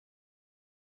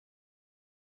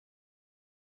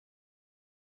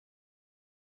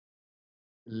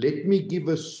let me give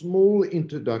a small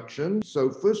introduction. So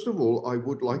first of all, I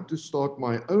would like to start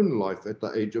my own life at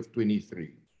the age of 23.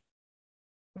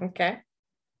 Okay.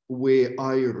 Where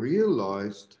I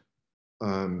realized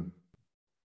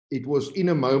it was in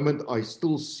a moment, I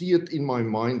still see it in my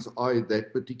mind's eye,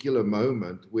 that particular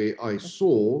moment where I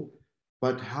saw,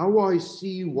 but how I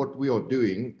see what we are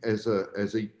doing as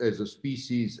a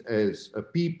species, as a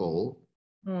people,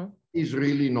 is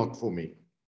really not for me.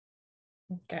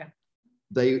 Okay.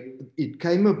 It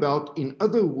came about, in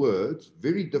other words,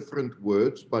 very different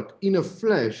words, but in a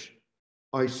flash,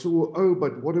 I saw, oh,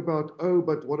 but what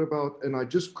about, and I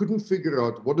just couldn't figure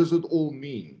out what does it all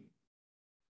mean.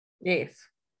 Yes.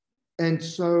 And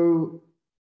so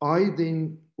I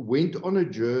then went on a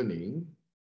journey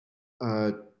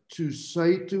to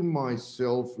say to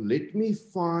myself, let me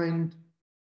find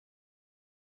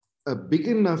a big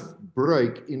enough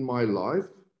break in my life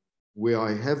where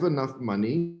I have enough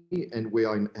money and where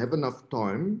I have enough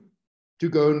time to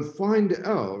go and find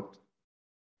out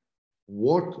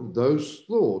what those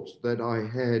thoughts that I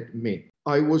had meant.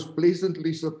 I was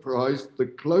pleasantly surprised the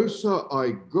closer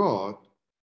I got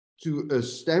to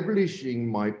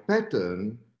establishing my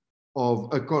pattern of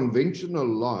a conventional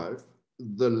life,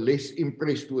 the less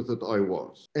impressed with it I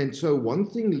was. And so one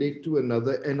thing led to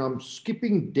another, and I'm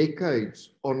skipping decades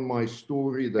on my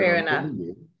story that I'm telling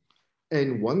you.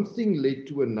 And one thing led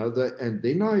to another, and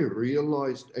then I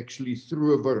realized, actually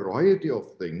through a variety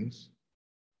of things,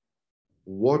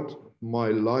 what my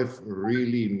life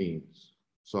really means.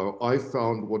 So I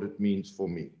found what it means for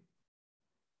me.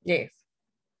 Yes.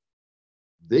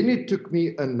 Then it took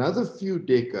me another few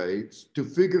decades to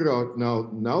figure out,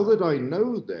 now that I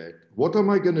know that, what am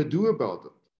I going to do about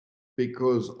it?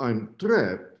 Because I'm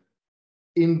trapped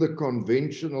in the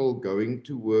conventional going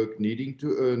to work, needing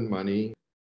to earn money,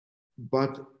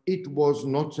 but it was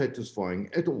not satisfying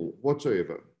at all,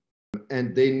 whatsoever.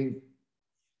 And then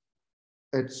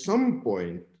at some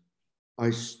point, I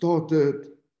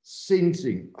started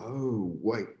sensing, oh,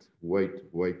 wait.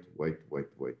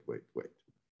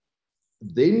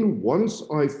 Then once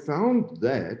I found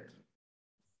that,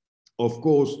 of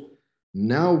course,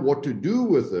 now what to do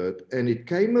with it, and it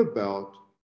came about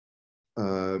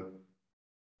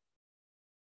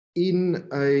in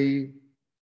a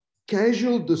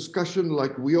casual discussion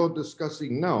like we are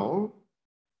discussing now,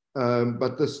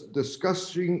 but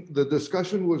the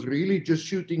discussion was really just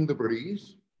shooting the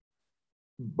breeze.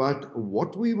 But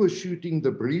what we were shooting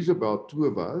the breeze about, two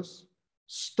of us,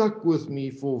 stuck with me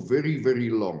for very,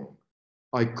 very long.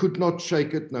 I could not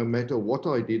shake it. No matter what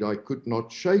I did, I could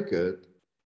not shake it.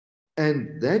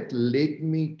 And that led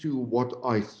me to what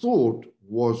I thought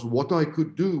was what I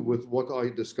could do with what I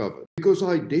discovered. Because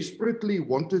I desperately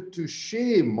wanted to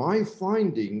share my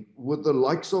finding with the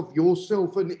likes of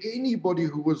yourself and anybody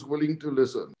who was willing to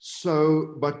listen.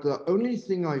 So, but the only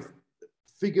thing I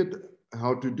figured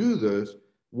how to do this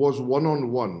was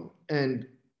one-on-one. And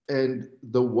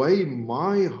the way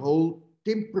my whole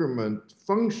temperament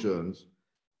functions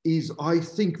is I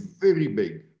think very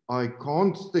big. I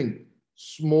can't think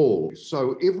small.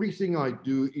 So everything I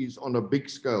do is on a big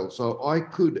scale. So I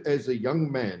could, as a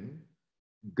young man,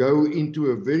 go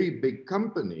into a very big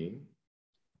company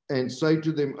and say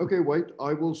to them, okay, wait,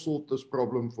 I will solve this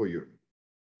problem for you.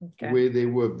 Okay. Where there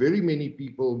were very many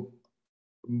people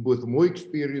with more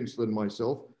experience than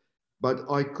myself, but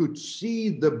I could see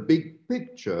the big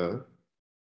picture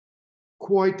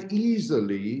quite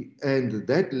easily, and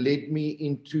that led me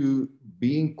into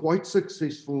being quite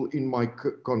successful in my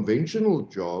conventional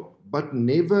job, but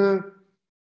never,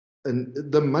 and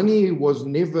the money was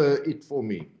never it for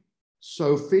me.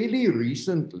 So fairly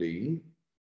recently,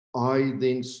 I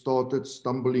then started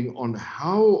stumbling on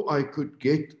how I could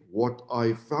get what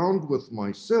I found with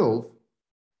myself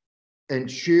and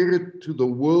share it to the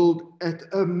world at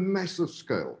a massive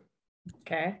scale.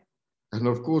 Okay. And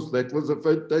of course, that was a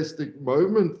fantastic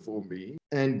moment for me.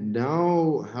 And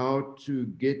now how to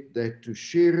get that, to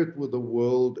share it with the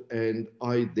world. And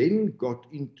I then got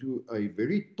into a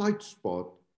very tight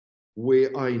spot where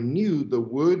I knew the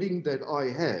wording that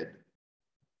I had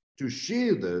to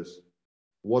share this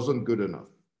wasn't good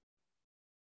enough.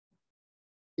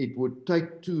 It would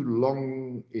take too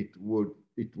long. It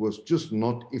was just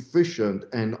not efficient.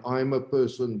 And I'm a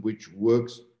person which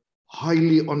works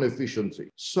highly on efficiency.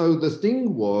 So the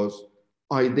thing was,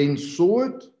 I then saw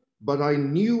it, but I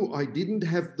knew I didn't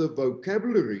have the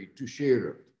vocabulary to share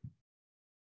it.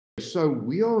 So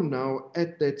we are now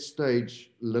at that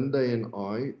stage, Lindè and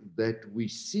I, that we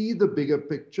see the bigger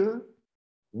picture.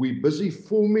 We're busy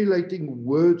formulating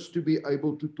words to be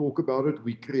able to talk about it.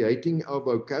 We're creating our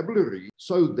vocabulary.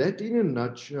 So that in a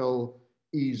nutshell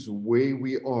is where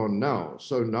we are now.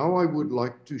 So now I would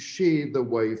like to share the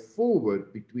way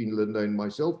forward between Lindè and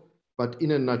myself, but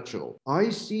in a nutshell. I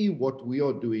see what we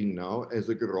are doing now as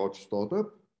a garage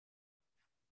startup.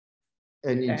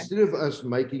 And instead of us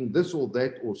making this or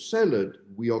that or salad,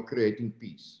 we are creating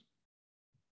peace.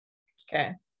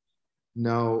 Okay.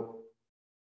 Now,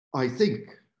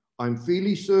 I'm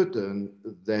fairly certain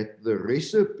that the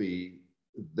recipe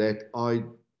that I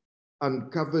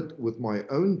uncovered with my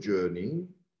own journey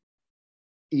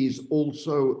is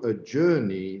also a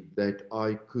journey that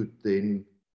I could then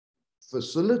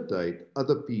facilitate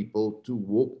other people to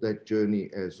walk that journey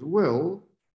as well.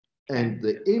 And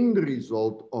the end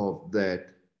result of that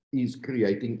is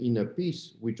creating inner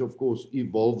peace, which of course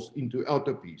evolves into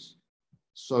outer peace,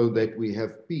 so that we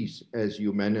have peace as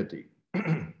humanity.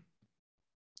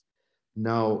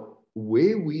 Now,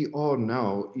 where we are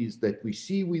now is that we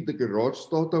see with the garage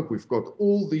startup, we've got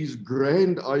all these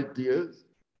grand ideas,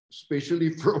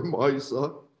 especially from my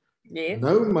side. Yes.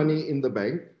 No money in the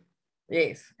bank.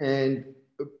 Yes.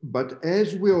 But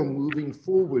as we are moving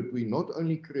forward, we're not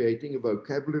only creating a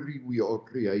vocabulary, we are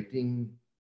creating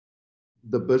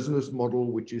the business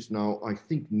model, which is now, I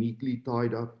think, neatly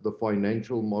tied up, the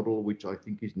financial model, which I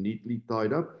think is neatly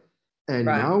tied up. And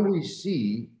now we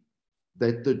see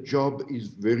that the job is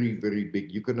very, very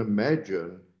big. You can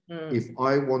imagine if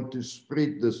I want to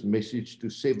spread this message to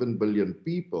 7 billion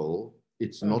people,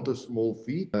 it's not a small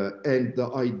feat. And the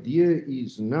idea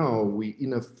is now we're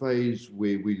in a phase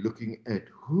where we're looking at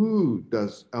who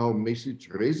does our message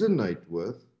resonate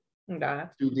with,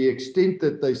 to the extent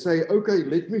that they say, okay,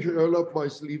 let me roll up my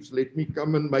sleeves, let me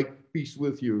come and make peace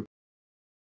with you.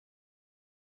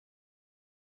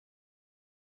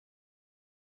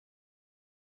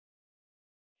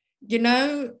 You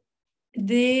know,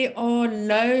 there are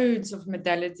loads of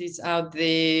modalities out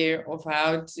there of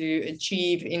how to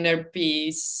achieve inner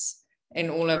peace and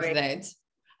all of that.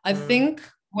 I think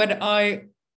what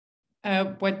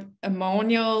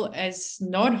Emmanuel has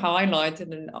not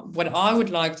highlighted, and what I would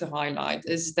like to highlight,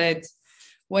 is that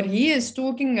what he is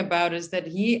talking about is that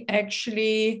he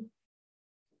actually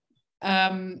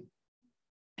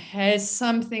has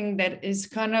something that is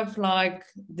kind of like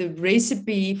the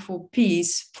recipe for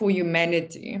peace for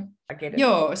humanity. I get it.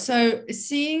 Yeah, so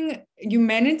seeing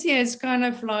humanity as kind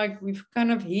of like we've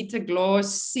kind of hit a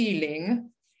glass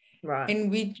ceiling, Right. and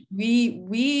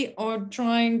we are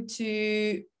trying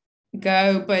to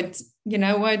go, but you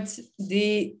know what?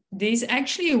 There's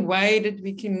actually a way that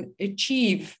we can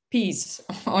achieve peace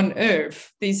on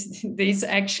earth. There's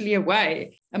actually a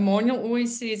way. Emmanuel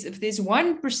always says if there's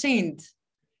 1%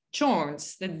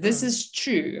 chance that this is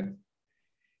true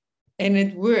and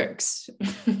it works,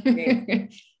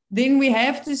 then we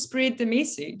have to spread the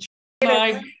message.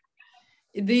 Like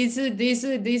there's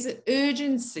a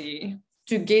urgency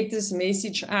to get this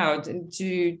message out and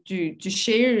to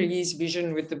share his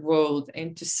vision with the world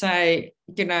and to say,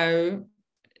 you know,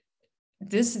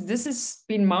 this has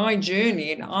been my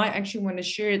journey and I actually want to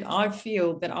share it. I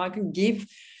feel that I can give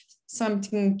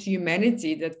something to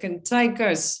humanity that can take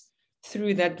us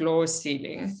through that glass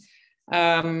ceiling,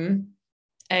 and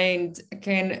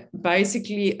can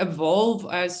basically evolve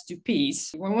us to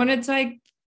peace. We want to take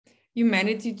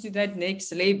humanity to that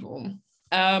next level.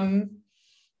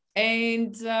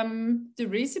 And the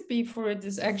recipe for it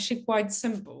is actually quite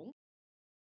simple.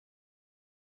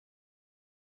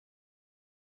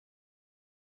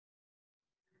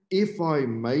 If I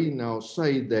may now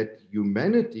say that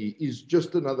humanity is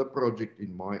just another project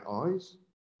in my eyes.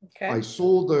 I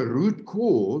saw the root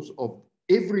cause of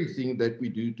everything that we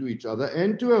do to each other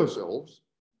and to ourselves,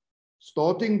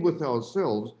 starting with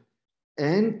ourselves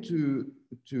and to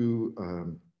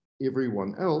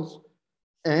everyone else,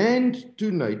 and to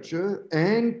nature,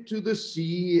 and to the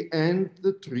sea, and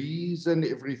the trees, and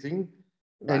everything.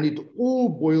 Right. And it all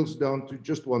boils down to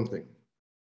just one thing.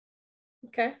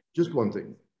 Okay. Just one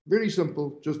thing. Very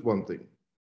simple, just one thing.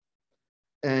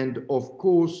 And of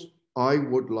course, I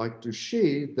would like to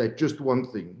share that just one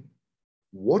thing.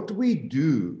 What we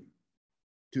do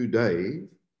today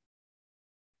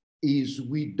is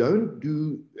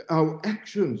our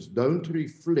actions don't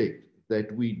reflect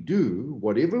that we do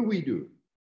whatever we do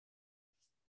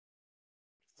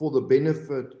for the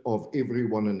benefit of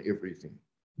everyone and everything.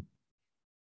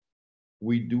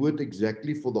 We do it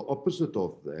exactly for the opposite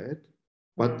of that,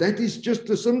 but that is just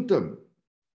a symptom.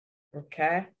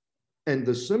 Okay. And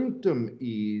the symptom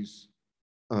is,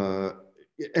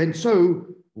 and so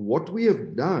what we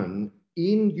have done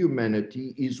in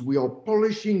humanity is we are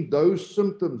polishing those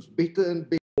symptoms better and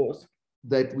better,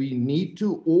 that we need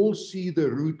to all see the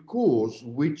root cause,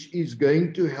 which is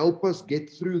going to help us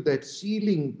get through that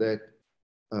ceiling that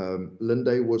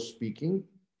Lindè was speaking.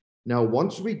 Now,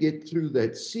 once we get through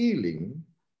that ceiling,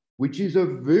 which is a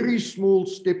very small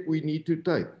step we need to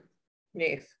take.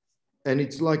 Yes. And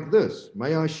it's like this.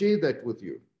 May I share that with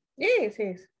you? Yes,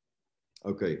 yes.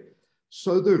 Okay.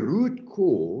 So the root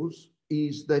cause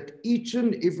is that each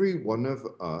and every one of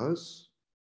us,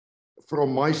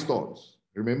 from my stance,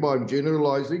 remember I'm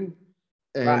generalizing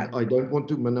and Right. I don't want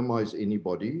to minimize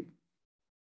anybody,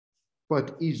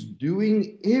 but is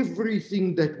doing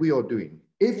everything that we are doing,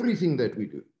 everything that we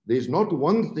do. There's not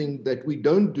one thing that we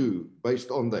don't do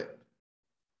based on that.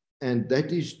 And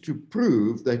that is to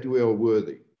prove that we are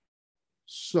worthy.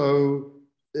 So,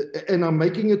 and I'm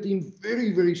making it in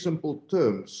very, very simple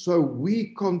terms. So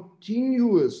we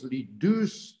continuously do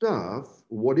stuff,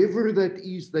 whatever that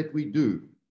is that we do.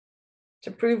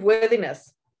 To prove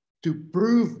worthiness. To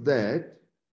prove that.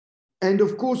 And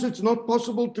of course, it's not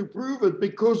possible to prove it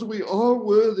because we are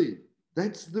worthy.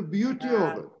 That's the beauty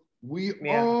of it. We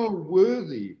are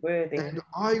worthy. And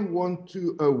I want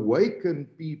to awaken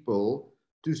people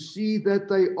to see that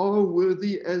they are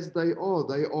worthy as they are.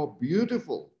 They are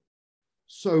beautiful.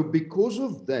 So because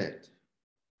of that,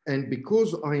 and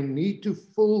because I need to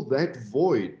fill that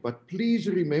void, but please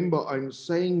remember, I'm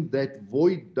saying that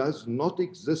void does not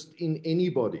exist in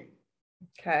anybody.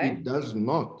 Okay. It does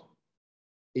not.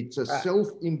 It's a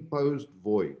self-imposed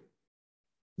void.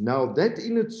 Now, that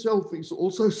in itself is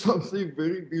also something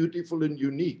very beautiful and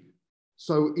unique.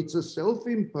 So it's a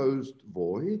self-imposed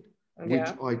void, which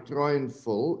I try and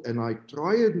fill, and I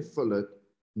try and fill it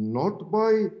not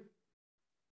by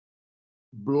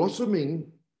blossoming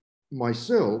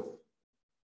myself,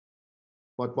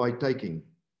 but by taking.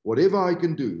 Whatever I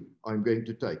can do, I'm going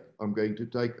to take. I'm going to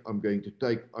take, I'm going to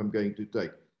take, I'm going to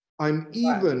take. I'm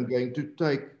even going to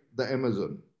take the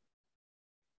Amazon.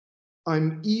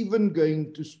 I'm even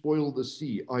going to spoil the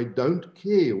sea. I don't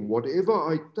care. Whatever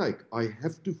I take, I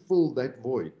have to fill that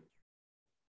void.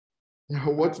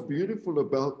 Now, what's beautiful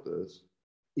about this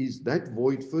is that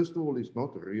void, first of all, is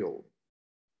not real.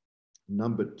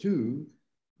 Number two,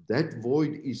 that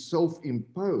void is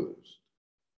self-imposed.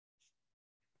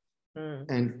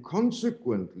 And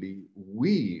consequently,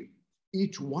 we,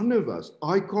 each one of us,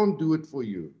 I can't do it for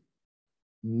you.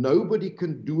 Nobody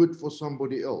can do it for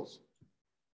somebody else.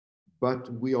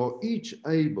 But we are each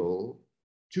able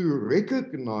to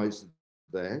recognize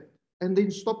that and then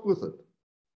stop with it.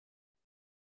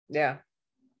 Yeah.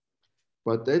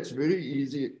 But that's very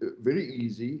easy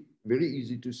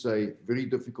to say, very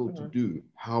difficult to do.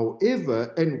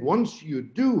 However, and once you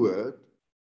do it,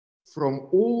 from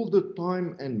all the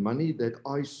time and money that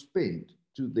I spent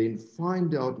to then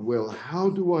find out, well, how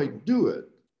do I do it?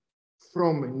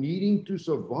 From needing to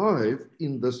survive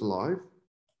in this life,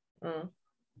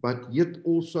 but yet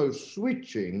also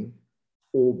switching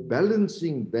or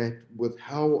balancing that with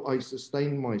how I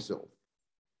sustain myself.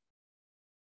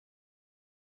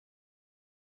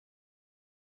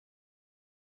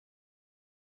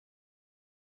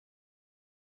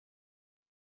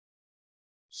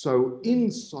 So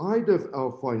inside of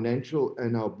our financial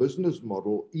and our business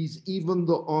model is even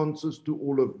the answers to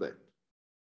all of that.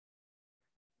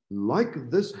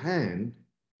 Like this hand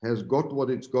has got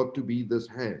what it's got to be this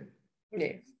hand.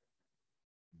 Yes.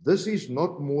 This is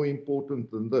not more important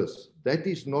than this. That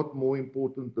is not more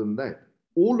important than that.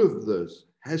 All of this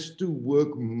has to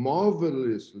work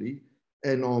marvelously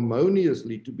and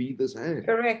harmoniously to be this hand.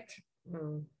 Correct.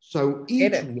 So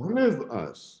each one of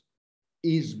us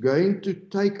is going to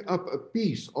take up a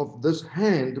piece of this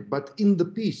hand, but in the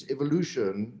piece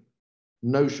evolution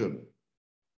notion.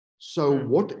 So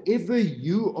whatever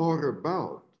you are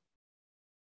about,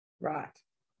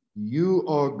 you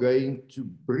are going to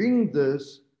bring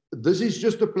this. This is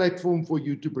just a platform for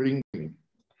you to bring.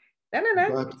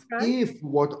 But if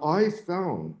what I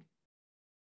found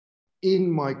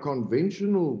in my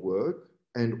conventional work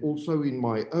and also in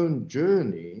my own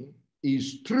journey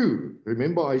is true,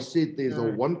 remember I said there's a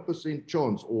 1%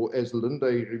 chance, or as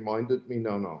Lindè reminded me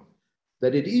now,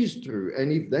 that it is true.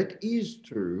 And if that is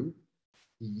true,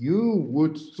 you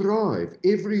would thrive.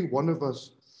 Every one of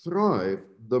us thrive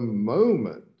the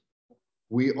moment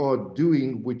we are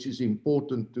doing which is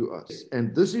important to us.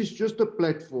 And this is just a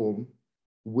platform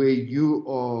where you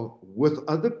are with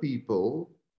other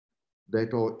people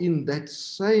that are in that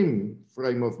same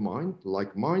frame of mind,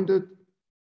 like-minded.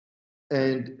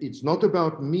 And it's not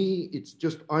about me, it's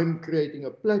just I'm creating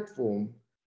a platform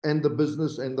and the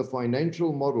business and the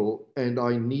financial model, and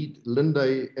I need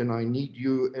Lindè, and I need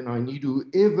you, and I need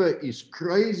whoever is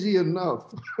crazy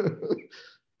enough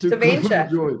to venture.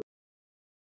 join.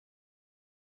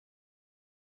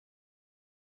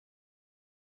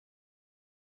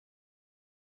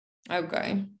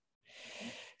 Okay.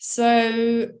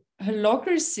 So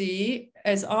holacracy,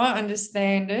 as I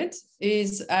understand it,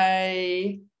 is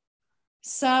a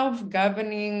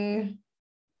self-governing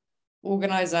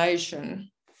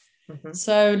organization. Mhm.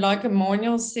 So like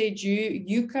Emmanuel said,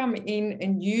 you come in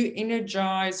and you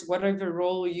energize whatever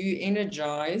role you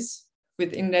energize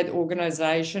within that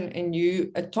organization, and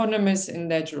you autonomous in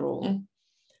that role.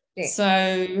 Yes.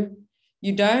 So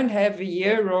you don't have a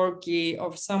hierarchy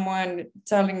of someone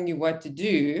telling you what to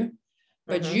do,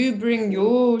 but Mhm. you bring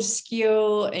your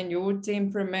skill and your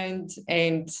temperament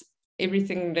and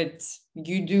everything that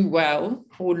you do well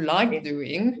or like Yes.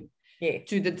 doing Yes.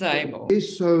 to the table.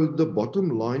 Yes, so the bottom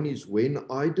line is when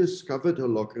I discovered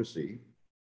holacracy,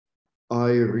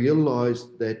 I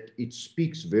realized that it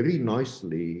speaks very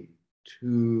nicely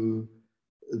to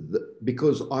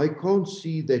because I can't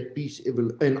see that peace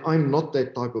and I'm not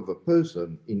that type of a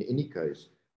person in any case,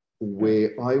 where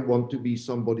I want to be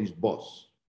somebody's boss.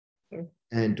 Mm.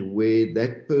 And where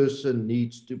that person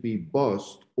needs to be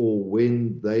bossed, or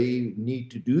when they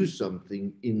need to do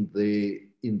something in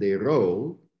their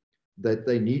role, that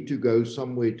they need to go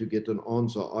somewhere to get an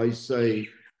answer. I say,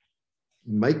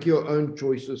 make your own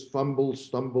choices, fumble,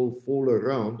 stumble, fall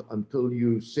around until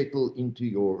you settle into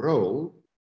your role.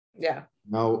 Yeah.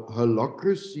 Now,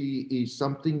 holacracy is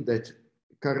something that's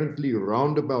currently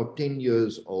around about 10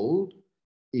 years old.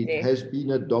 It Yes. has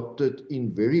been adopted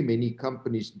in very many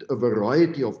companies, a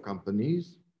variety of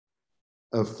companies,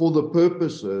 for the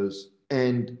purposes.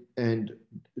 And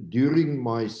during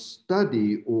my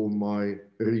study or my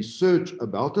research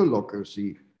about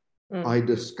holacracy, I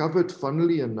discovered,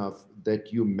 funnily enough, that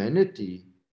humanity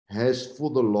has, for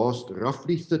the last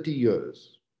roughly 30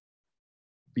 years,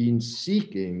 been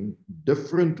seeking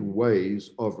different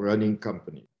ways of running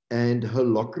companies. And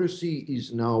holacracy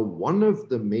is now one of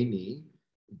the many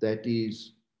that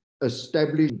is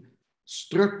establishing,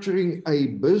 structuring a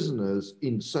business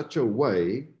in such a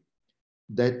way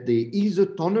that there is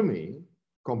autonomy,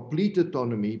 complete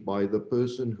autonomy by the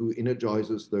person who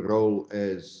energizes the role,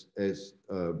 as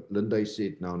Lindè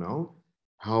said now.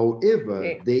 However,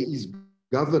 Yes. there is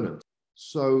governance.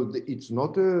 So it's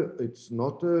not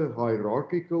a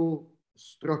hierarchical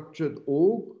structured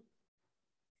org.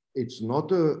 It's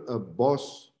not a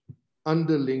boss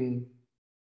underling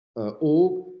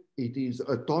org. It is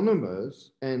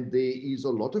autonomous, and there is a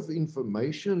lot of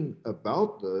information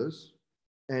about this.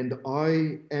 And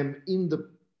I am in the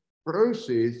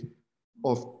process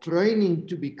of training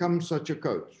to become such a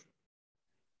coach.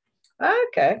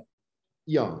 Okay.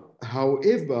 Yeah.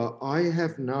 However, I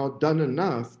have now done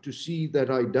enough to see that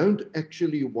I don't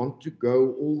actually want to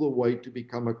go all the way to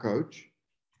become a coach.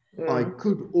 I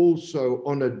could also,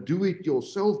 on a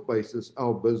do-it-yourself basis,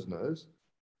 our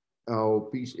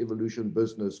Peace Evolution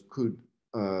business could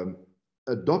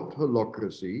adopt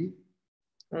holacracy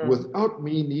without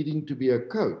me needing to be a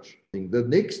coach. The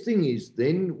next thing is,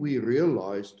 then we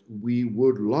realized we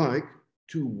would like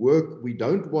to work. We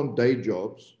don't want day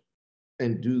jobs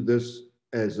and do this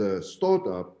as a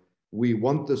startup. We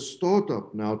want the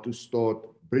startup now to start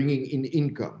bringing in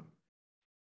income.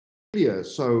 Yeah,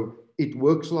 so it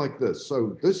works like this.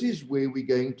 So this is where we're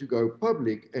going to go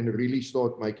public and really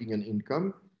start making an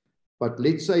income. But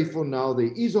let's say for now,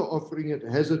 there is an offering, it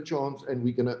has a chance, and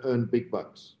we're going to earn big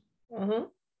bucks.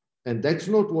 And that's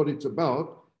not what it's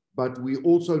about, but we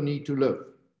also need to live.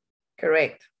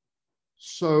 Correct.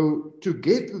 So to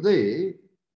get there,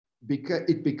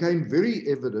 it became very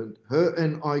evident her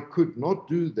and I could not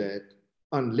do that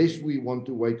unless we want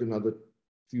to wait another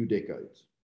few decades.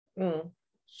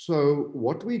 So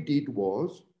what we did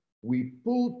was we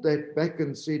pulled that back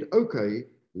and said, okay,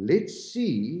 let's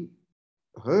see.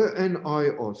 Her and I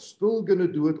are still going to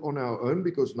do it on our own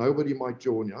because nobody might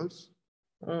join us.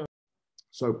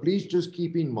 So please just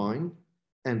keep in mind,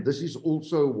 and this is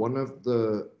also one of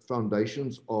the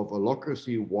foundations of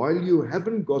holacracy, while you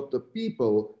haven't got the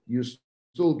people, you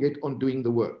still get on doing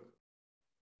the work.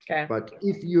 Okay. But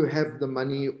if you have the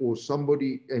money or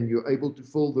somebody and you're able to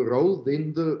fill the role,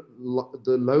 then the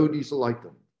load is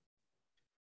lightened.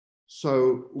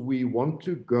 So we want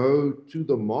to go to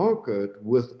the market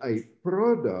with a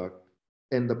product,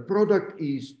 and the product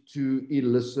is to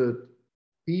elicit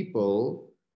people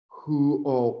who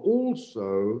are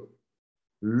also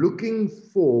looking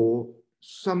for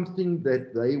something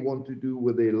that they want to do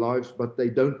with their lives, but they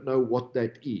don't know what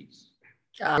that is.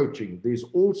 Coaching. There's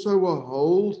also a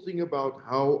whole thing about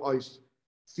how I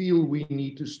feel we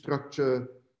need to structure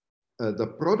the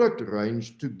product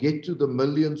range to get to the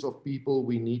millions of people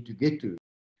we need to get to.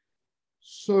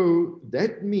 So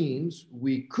that means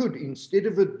we could, instead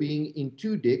of it being in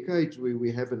 2 decades where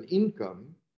we have an income,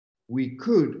 we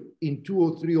could, in 2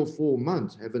 or 3 or 4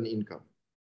 months, have an income.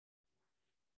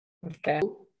 Okay.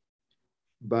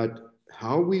 But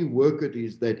how we work it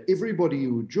is that everybody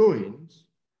who joins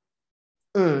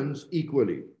earns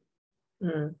equally.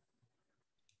 Mm.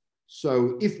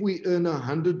 So if we earn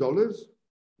 $100,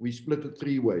 we split it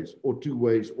 3 ways, or 2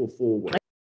 ways, or 4 ways.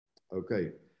 Okay.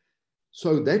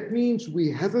 So that means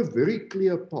we have a very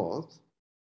clear path.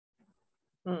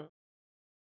 Mm.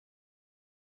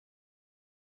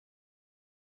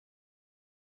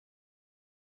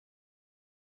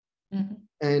 Mhm.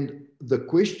 And the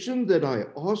question that I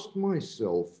asked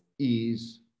myself is,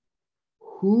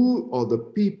 who are the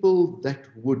people that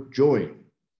would join?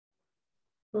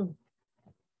 Mm.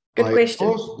 Good I question.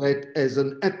 asked that as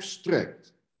an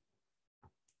abstract.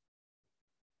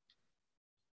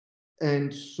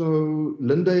 And so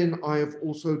Lindè and I have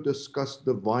also discussed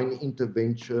divine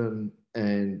intervention,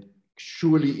 and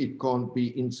surely it can't be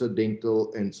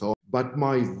incidental and so on. But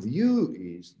my view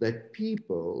is that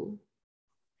people,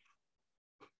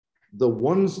 the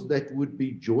ones that would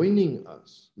be joining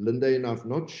us, Lindè, and I've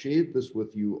not shared this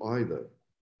with you either,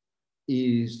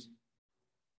 is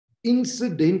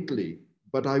incidentally,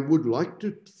 but I would like to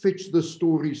fetch the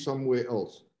story somewhere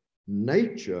else.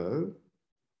 Nature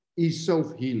is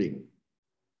self-healing.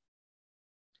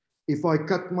 If I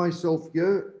cut myself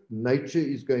here, nature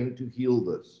is going to heal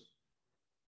this.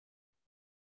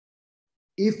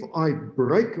 If I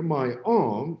break my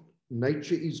arm,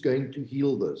 nature is going to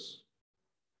heal this.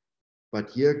 But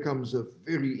here comes a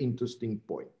very interesting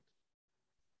point.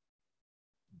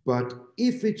 But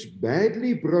if it's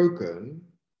badly broken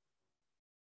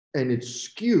and it's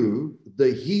skew,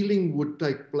 the healing would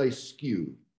take place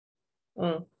skew.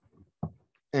 Mm.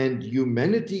 And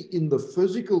humanity in the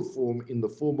physical form, in the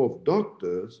form of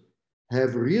doctors,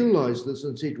 have realized this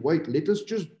and said, wait, let us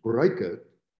just break it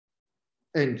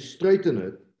and straighten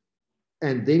it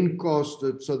and then cast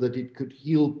it so that it could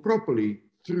heal properly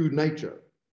through nature.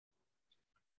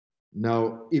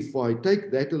 Now, if I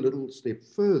take that a little step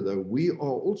further, we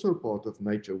are also part of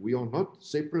nature. We are not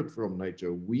separate from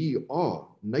nature. We are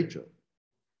nature.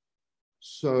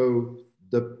 So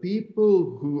the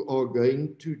people who are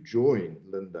going to join,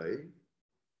 Lindè,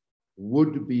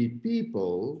 would be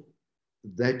people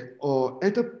that are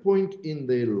at a point in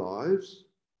their lives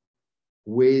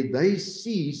where they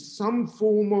see some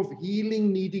form of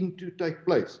healing needing to take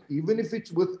place, even if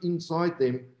it's inside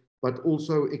them, but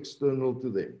also external to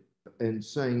them. And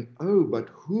saying, oh, but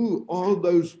who are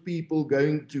those people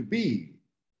going to be?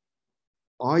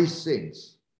 I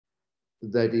sense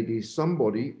that it is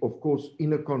somebody, of course,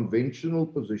 in a conventional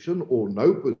position or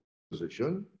no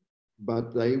position,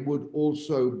 but they would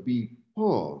also be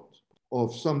part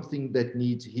of something that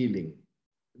needs healing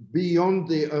beyond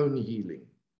their own healing.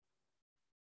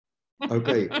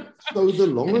 Okay, so the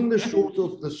long and the short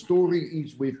of the story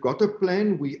is we've got a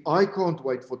plan. I can't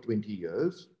wait for 20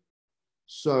 years.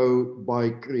 So by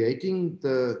creating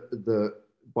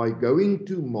by going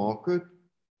to market,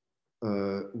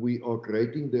 we are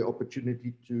creating the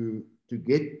opportunity to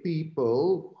get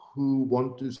people who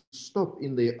want to stop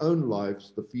in their own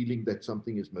lives the feeling that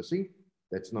something is missing.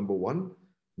 That's number one.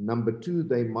 Number two,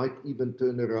 they might even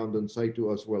turn around and say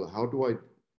to us, well, how do I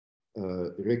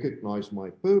recognize my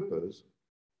purpose?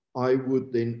 I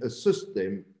would then assist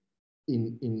them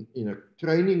in a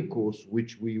training course,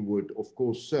 which we would, of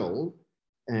course, sell.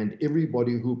 And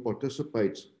everybody who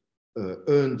participates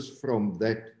earns from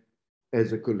that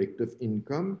as a collective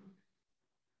income.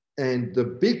 And the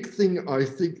big thing I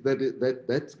think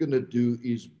that's going to do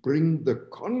is bring the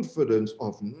confidence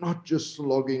of not just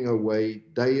slogging away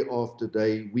day after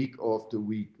day, week after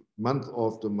week, month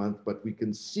after month, but we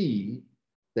can see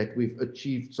that we've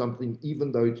achieved something,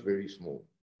 even though it's very small.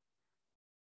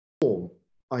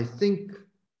 I think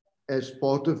as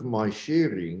part of my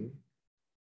sharing,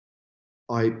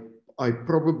 I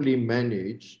probably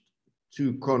managed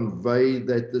to convey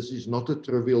that this is not a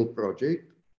trivial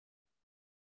project.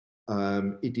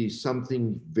 It is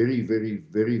something very, very,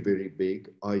 very, very big.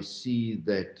 I see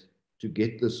that to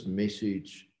get this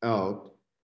message out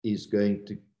is going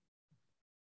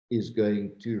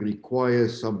to require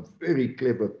some very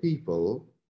clever people,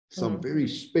 some very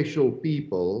special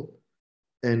people.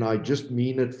 And I just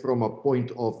mean it from a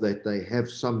point of that they have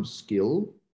some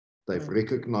skill. They've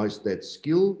recognized that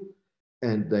skill,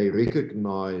 and they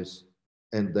recognize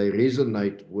and they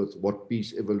resonate with what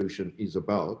peace evolution is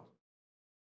about.